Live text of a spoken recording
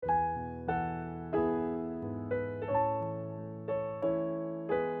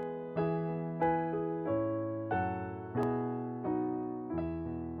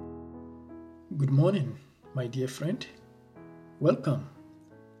Good morning, my dear friend. Welcome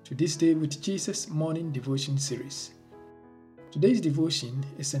to this Day with Jesus morning devotion series. Today's devotion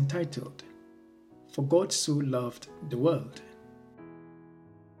is entitled, For God So Loved the World.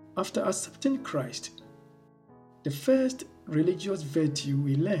 After accepting Christ, the first religious virtue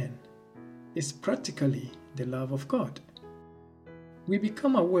we learn is practically the love of God. We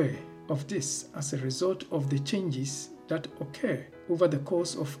become aware of this as a result of the changes that occur over the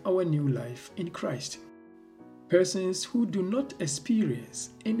course of our new life in Christ. Persons who do not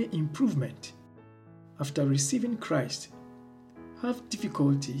experience any improvement after receiving Christ have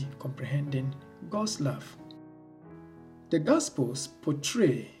difficulty comprehending God's love. The Gospels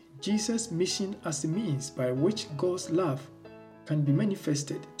portray Jesus' mission as a means by which God's love can be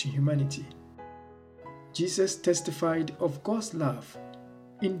manifested to humanity. Jesus testified of God's love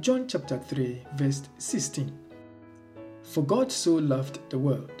in John chapter 3, verse 16. For God so loved the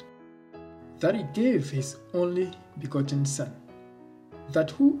world, that he gave his only begotten Son,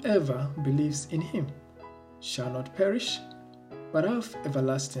 that whoever believes in him shall not perish, but have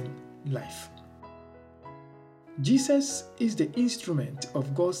everlasting life. Jesus is the instrument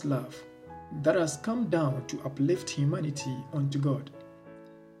of God's love that has come down to uplift humanity unto God.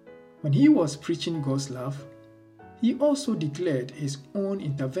 When he was preaching God's love, he also declared his own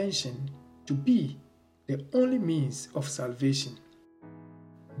intervention to be the only means of salvation.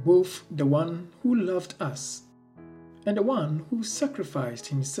 Both the one who loved us and the one who sacrificed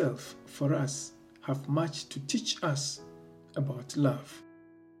himself for us have much to teach us about love.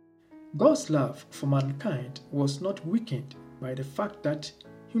 God's love for mankind was not weakened by the fact that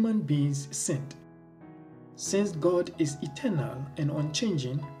human beings sinned. Since God is eternal and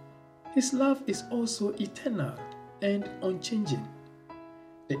unchanging, his love is also eternal and unchanging.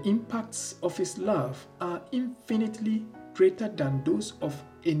 The impacts of his love are infinitely greater than those of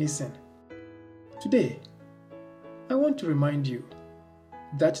any sin. Today, I want to remind you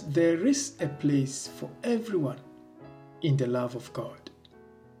that there is a place for everyone in the love of God.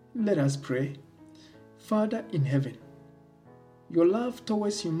 Let us pray. Father in heaven, your love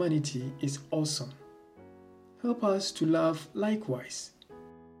towards humanity is awesome. Help us to love likewise.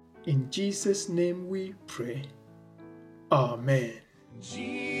 In Jesus' name we pray. Amen.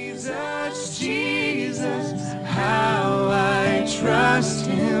 Jesus, Jesus, how I trust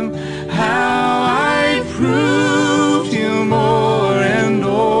him, how I proved him more and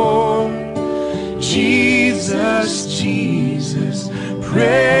more. Jesus, Jesus,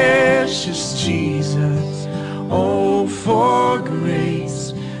 precious Jesus, oh, for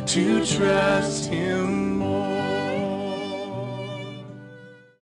grace to trust him